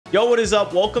Yo, what is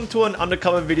up? Welcome to an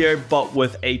undercover video, but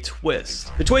with a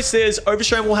twist. The twist is,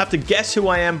 Overstrain will have to guess who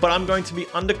I am, but I'm going to be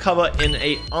undercover in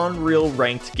a Unreal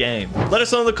ranked game. Let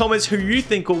us know in the comments who you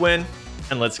think will win,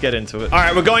 and let's get into it. All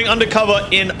right, we're going undercover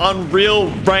in Unreal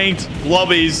ranked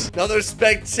lobbies. Another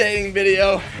spectating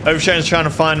video. Overstrain's trying to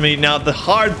find me. Now, the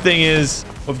hard thing is,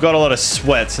 we've got a lot of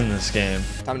sweats in this game.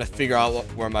 Time to figure out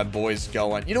where my boy's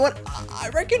going. You know what? I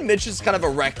reckon Mitch is kind of a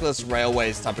reckless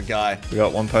railways type of guy. We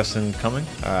got one person coming.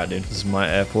 All right, dude. This is my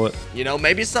airport. You know,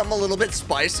 maybe something a little bit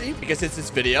spicy because it's his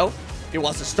video. He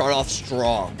wants to start off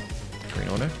strong. Green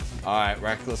order. All right,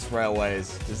 reckless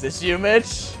railways. Is this you,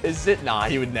 Mitch? Is it? Nah,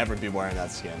 he would never be wearing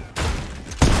that skin.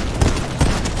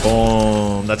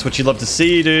 Boom. That's what you love to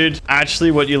see, dude.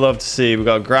 Actually, what you love to see. We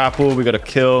got a grapple. We got a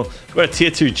kill. We got a tier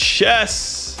 2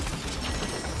 chest.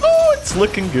 Oh, it's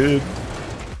looking good.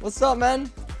 What's up, man?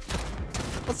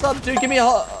 What's up, dude? Give me a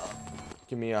hug.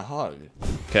 Give me a hug.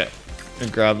 Okay.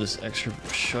 Gonna grab this extra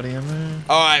shotty ammo.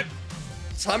 All right.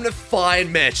 Time to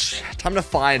find Mitch. Time to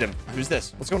find him. Who's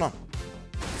this? What's going on?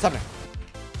 What's happening?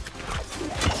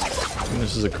 I think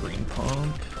this is a green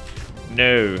pump.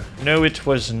 No, it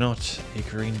was not a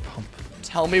green pump.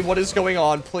 Tell me what is going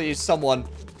on, please. Someone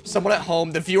at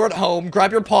home, the viewer at home,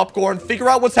 grab your popcorn, figure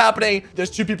out what's happening.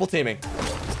 There's two people teaming.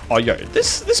 Oh, yo,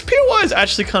 this POI is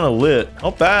actually kind of lit.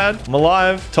 Not bad. I'm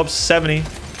alive. Top 70.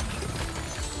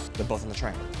 They're both on the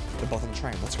train. They're both on the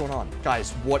train. What's going on?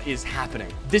 Guys, what is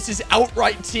happening? This is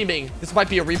outright teaming. This might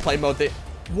be a replay mode.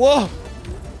 Whoa.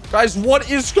 Guys, what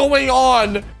is going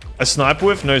on? A sniper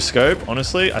with no scope.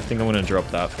 Honestly, I think I'm going to drop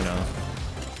that for now.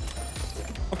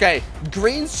 Okay,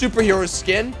 green superhero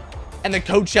skin and the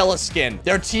Coachella skin.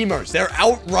 They're teamers. They're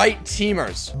outright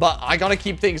teamers. But I gotta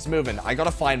keep things moving. I gotta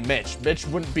find Mitch. Mitch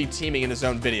wouldn't be teaming in his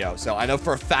own video. So I know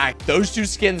for a fact those two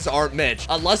skins aren't Mitch.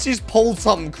 Unless he's pulled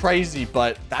something crazy,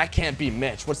 but that can't be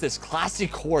Mitch. What's this?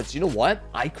 Classic quartz. You know what?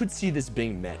 I could see this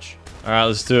being Mitch. All right,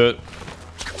 let's do it.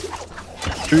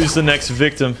 Who's the next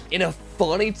victim? In a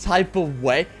funny type of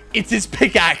way, it's his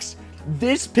pickaxe.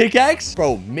 This pickaxe?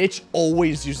 Bro, Mitch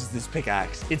always uses this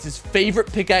pickaxe. It's his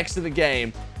favorite pickaxe in the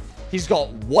game. He's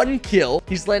got one kill.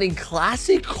 He's landing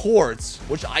classic quartz,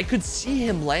 which I could see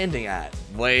him landing at.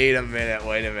 Wait a minute.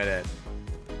 Wait a minute.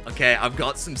 Okay, I've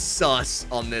got some sus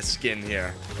on this skin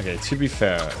here. Okay, to be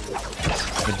fair,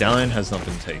 medallion has not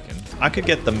been taken. I could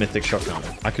get the mythic shotgun.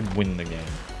 I could win the game.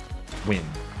 Win.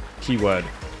 Keyword,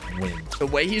 win. The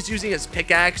way he's using his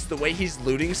pickaxe, the way he's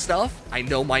looting stuff, I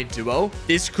know my duo.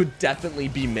 This could definitely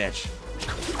be Mitch.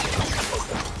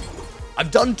 I've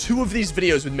done 2 of these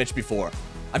videos with Mitch before.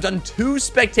 I've done 2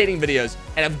 spectating videos,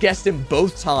 and I've guessed him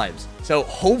both times. So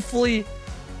hopefully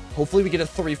we get a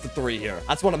 3 for 3 here.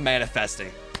 That's what I'm manifesting.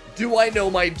 Do I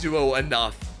know my duo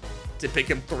enough to pick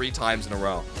him 3 times in a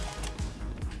row?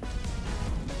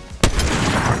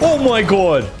 Oh my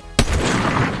god.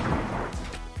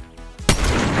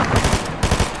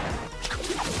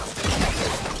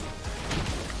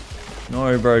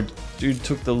 No, bro. Dude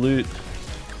took the loot.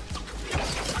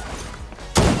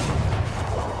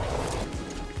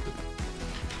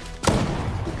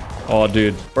 Oh,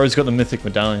 dude. Bro's got the mythic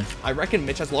medallion. I reckon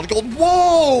Mitch has a lot of gold.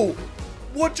 Whoa!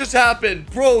 What just happened?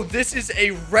 Bro, this is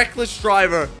a reckless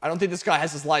driver. I don't think this guy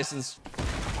has his license.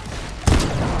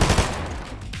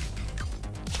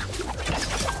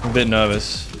 I'm a bit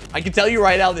nervous. I can tell you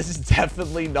right now, this is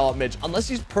definitely not Mitch. Unless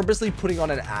he's purposely putting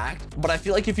on an act. But I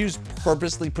feel like if he was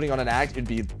purposely putting on an act, it'd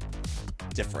be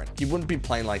different. He wouldn't be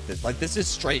playing like this. Like, this is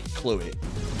straight Cluey.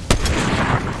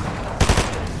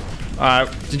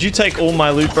 Alright, did you take all my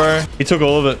loot, bro? He took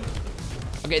all of it.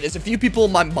 Okay, there's a few people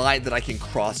in my mind that I can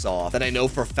cross off that I know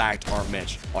for a fact aren't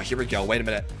Mitch. Oh, here we go. Wait a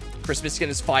minute. Christmas skin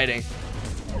is fighting.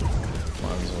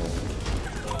 Might as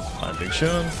well. My big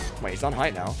shun. Wait, he's on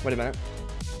height now. Wait a minute.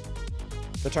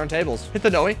 The turntables. Hit the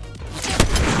Noe. Dude.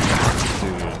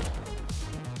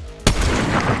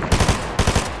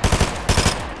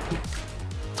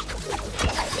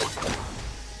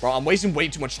 Bro, I'm wasting way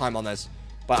too much time on this.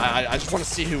 But I just want to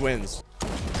see who wins.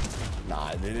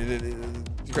 Nah, the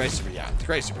gray super, yeah, the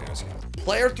gray superhero skin.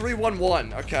 Player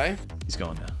 311, okay. He's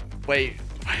gone now. Wait.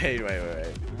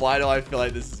 Why do I feel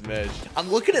like this is Mitch? I'm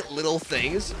looking at little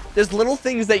things. There's little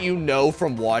things that you know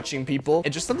from watching people.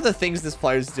 And just some of the things this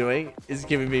player's doing is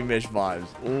giving me Mitch vibes.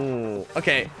 Ooh.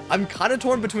 Okay, I'm kind of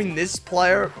torn between this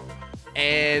player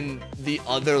and the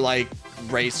other, like,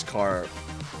 race car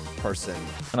person.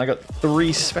 And I got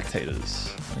 3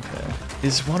 spectators. Okay.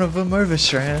 Is one of them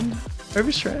Overstrand?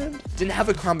 Overstrand? Didn't have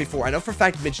a crown before. I know for a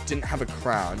fact Mitch didn't have a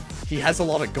crown. He has a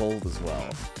lot of gold as well.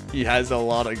 He has a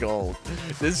lot of gold.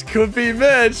 This could be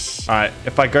Mitch. All right,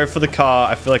 if I go for the car,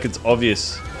 I feel like it's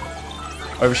obvious.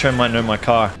 Overstrand might know my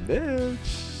car. Mitch.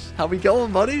 How we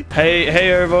going, buddy?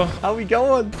 Hey, Ovo. How we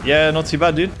going? Yeah, not too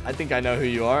bad, dude. I think I know who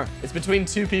you are. It's between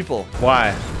two people.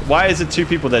 Why? Why is it two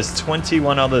people? There's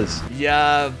 21 others.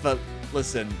 Yeah, but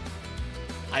listen.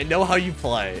 I know how you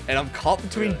play, and I'm caught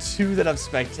between two that I've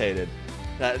spectated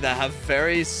that have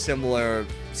very similar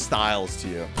styles to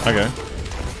you. Okay.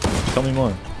 Tell me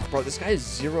more. Bro, this guy has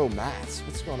 0 mats.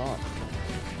 What's going on?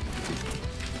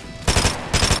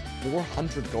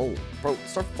 400 gold. Bro,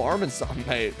 start farming something,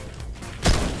 mate.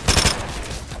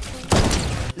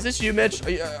 Is this you, Mitch?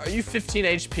 Are you 15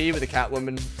 HP with a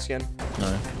Catwoman skin? No.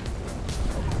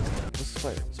 What's this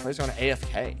player? This player's going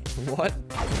AFK. What?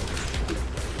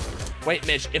 Wait,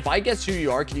 Mitch, if I guess who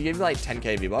you are, can you give me like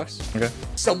 10k V-Bucks? Okay.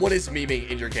 Someone is memeing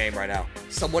in your game right now.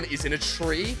 Someone is in a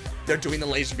tree. They're doing the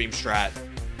laser beam strat.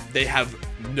 They have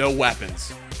no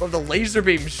weapons. Bro, the laser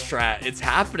beam strat, it's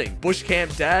happening. Bush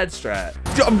camp dad strat.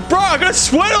 Bro, I got a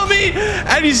sweat on me,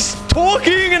 and he's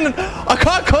talking, and I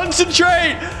can't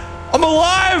concentrate. I'm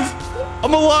alive.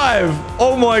 I'm alive.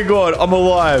 Oh my God, I'm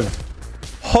alive.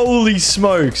 Holy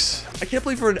smokes. I can't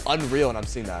believe we're in Unreal and I'm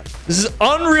seeing that. This is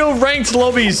Unreal ranked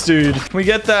lobbies, dude. Can we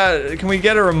get that? Can we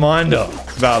get a reminder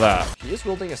about that? He is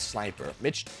wielding a sniper.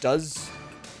 Mitch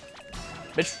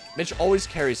always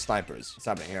carries snipers. What's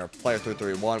happening here? Player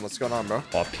 331. What's going on, bro?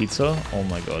 Oh, pizza? Oh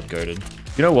my God, goated.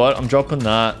 You know what? I'm dropping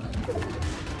that.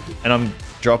 And I'm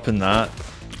dropping that.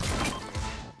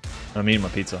 I'm eating my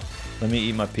pizza. Let me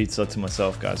eat my pizza to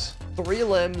myself, guys. 3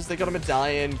 limbs. They got a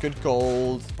medallion. Good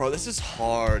gold. Bro, this is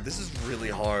hard. This is really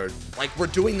hard. Like, we're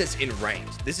doing this in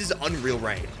ranked. This is Unreal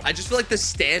ranked. I just feel like the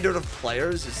standard of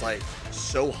players is, like,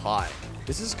 so high.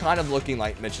 This is kind of looking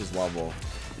like Mitch's level.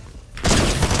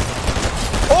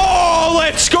 Oh,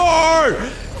 let's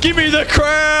go! Give me the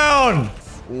crown!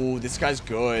 Ooh, this guy's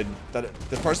good.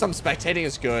 The person I'm spectating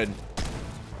is good.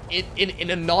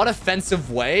 In a non-offensive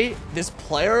way, this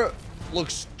player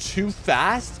looks too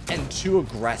fast and too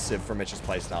aggressive for Mitch's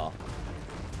playstyle.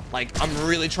 Like, I'm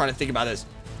really trying to think about this.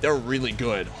 They're really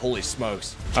good. Holy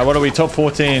smokes. All right, what are we? Top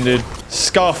 14, dude.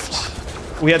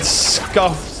 Scuffed. We had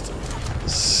scuff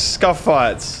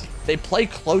fights. They play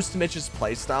close to Mitch's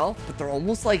playstyle, but they're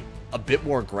almost like a bit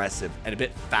more aggressive and a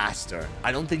bit faster.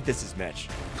 I don't think this is Mitch.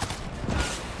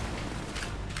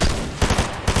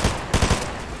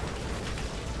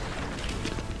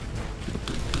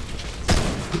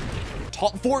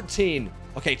 Top 14.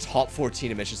 Okay, top 14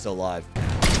 and Mitch is still alive.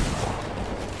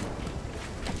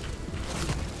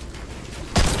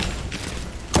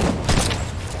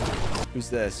 Who's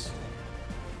this?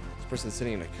 This person's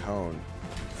sitting in a cone.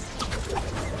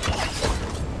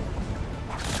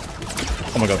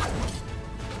 Oh my God.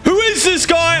 Who is this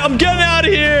guy? I'm getting out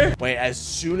of here. Wait, as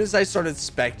soon as I started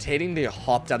spectating, they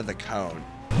hopped out of the cone.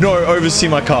 No, oversee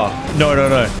my car. No.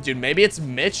 Dude, maybe it's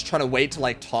Mitch trying to wait to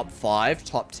like top 5,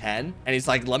 top 10. And he's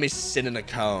like, let me sit in a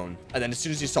cone. And then as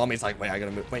soon as he saw me, he's like, wait, I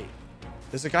gotta move. Wait,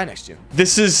 there's a guy next to you.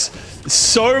 This is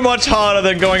so much harder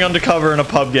than going undercover in a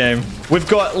pub game. We've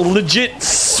got legit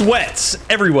sweats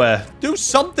everywhere. Do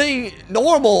something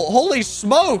normal. Holy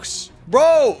smokes.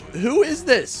 Bro, who is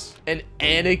this? An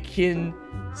Anakin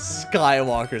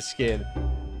Skywalker skin.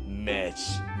 Mitch.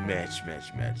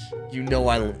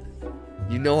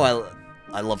 You know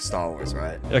I love Star Wars,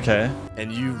 right? Okay.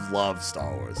 And you love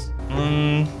Star Wars.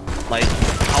 Like,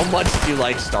 how much do you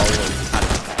like Star Wars?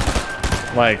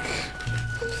 Like,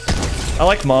 I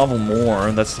like Marvel more,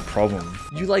 and that's the problem.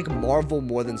 You like Marvel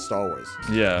more than Star Wars?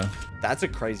 Yeah. That's a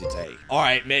crazy take. All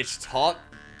right, Mitch, top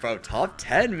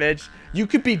 10, Mitch. You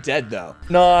could be dead, though.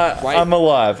 No, right? I'm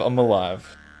alive. I'm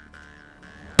alive.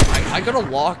 I gotta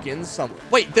lock in some.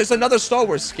 Wait, there's another Star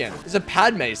Wars skin. There's a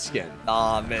Padme skin.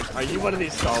 Aw, Mitch, are you one of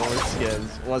these Star Wars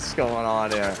skins? What's going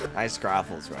on here? Nice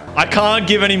grapples, right? I can't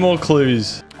give any more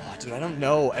clues. Oh, dude, I don't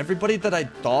know. Everybody that I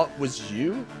thought was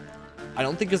you, I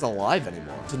don't think is alive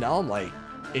anymore. So now I'm like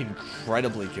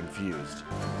incredibly confused.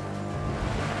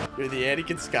 You're the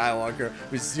Anakin Skywalker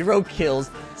with 0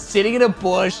 kills, sitting in a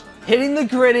bush, hitting the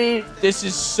gritty. This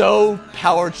is so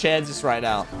power Chanzes right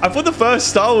now. I thought the first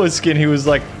Star Wars skin, he was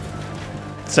like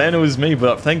saying it was me,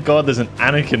 but thank God there's an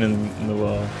Anakin in the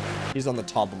world. He's on the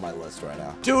top of my list right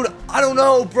now. Dude, I don't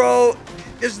know, bro.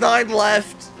 There's 9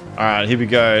 left. All right, here we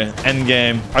go. End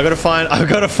game. I gotta find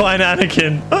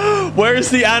Anakin. Where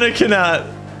is the Anakin at?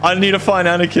 I need to find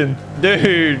Anakin.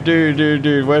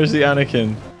 Dude. Where's the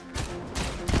Anakin?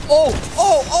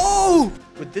 Oh!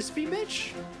 Would this be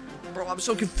Mitch? Bro, I'm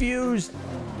so confused.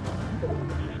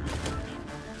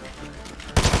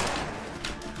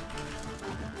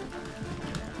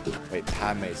 Wait,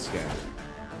 Padme skin.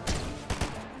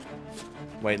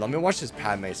 Wait, let me watch this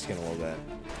Padme skin a little bit.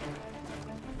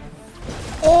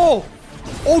 Oh,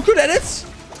 good edits.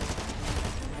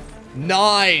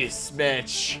 Nice,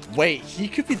 Mitch. Wait, he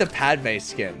could be the Padme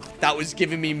skin. That was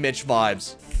giving me Mitch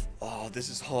vibes. Oh, this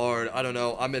is hard. I don't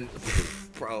know. I'm in...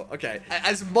 Bro, okay.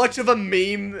 As much of a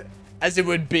meme as it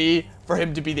would be for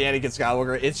him to be the Anakin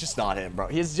Skywalker, it's just not him, bro.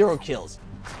 He has 0 kills.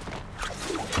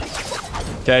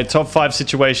 Okay, top 5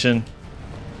 situation.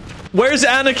 Where's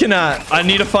Anakin at? I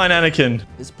need to find Anakin.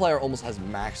 This player almost has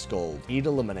max gold. 8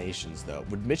 eliminations, though.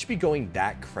 Would Mitch be going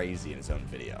that crazy in his own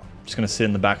video? Just gonna sit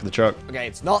in the back of the truck. Okay,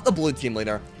 it's not the blue team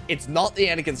leader. It's not the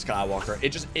Anakin Skywalker.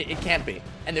 It can't be.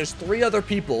 And there's 3 other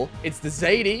people. It's the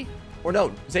Zadie. Or no,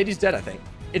 Zadie's dead, I think.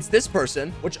 It's this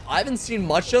person, which I haven't seen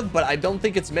much of, but I don't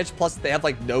think it's Mitch. Plus, they have,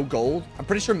 like, no gold. I'm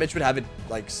pretty sure Mitch would have it,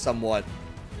 like, somewhat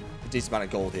a decent amount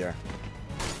of gold here.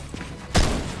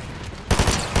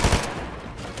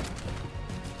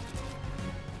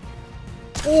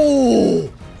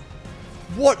 Oh,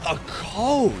 what a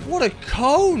cone. What a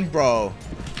cone, bro.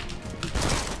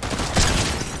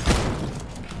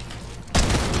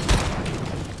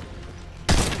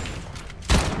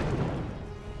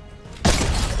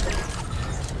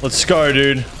 Let's go,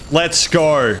 dude. Let's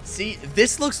go. See,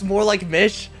 this looks more like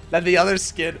Mitch than the other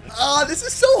skin. Ah, this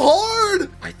is so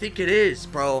hard. I think it is,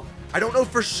 bro. I don't know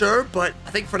for sure, but I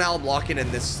think for now I'm locking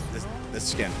in this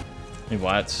skin. Hey,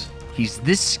 what? He's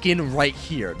this skin right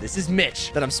here. This is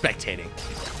Mitch that I'm spectating.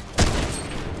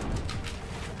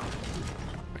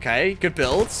 Okay, good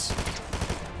builds.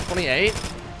 28.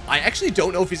 I actually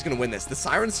don't know if he's going to win this. The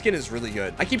Siren skin is really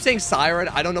good. I keep saying Siren.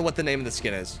 I don't know what the name of the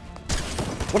skin is.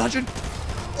 100.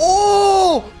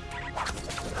 Oh!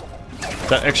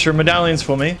 That extra medallions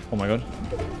for me. Oh my god.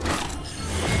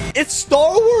 It's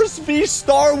Star Wars v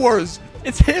Star Wars.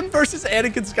 It's him versus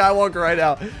Anakin Skywalker right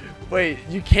now. Wait,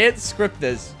 you can't script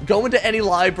this. Go into any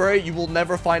library, you will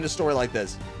never find a story like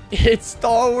this. It's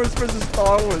Star Wars versus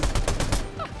Star Wars.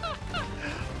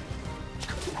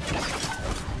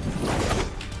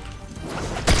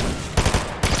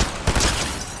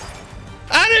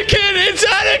 Anakin! It's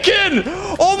Anakin!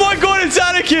 Oh my god, it's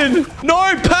Anakin! No,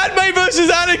 Padme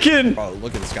versus Anakin! Bro,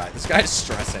 look at this guy. This guy is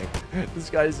stressing. This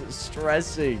guy's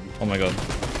stressing. Oh my god.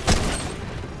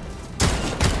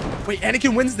 Wait,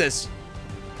 Anakin wins this.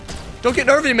 Don't get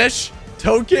nervy, Mitch.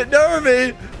 Don't get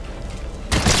nervy.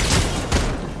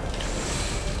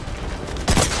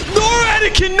 No,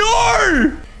 Anakin,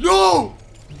 no! No!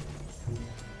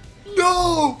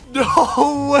 No!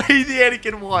 No way the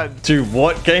Anakin won. Dude,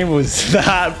 what game was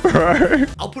that, bro?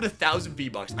 I'll put 1,000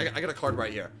 V-Bucks. I got a card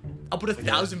right here. I'll put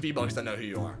 1,000 V-Bucks to know who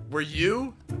you are. Were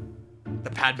you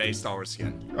the Padme Star Wars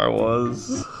skin? I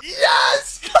was.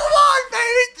 Yes! Come on,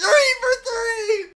 baby! 3 for 3!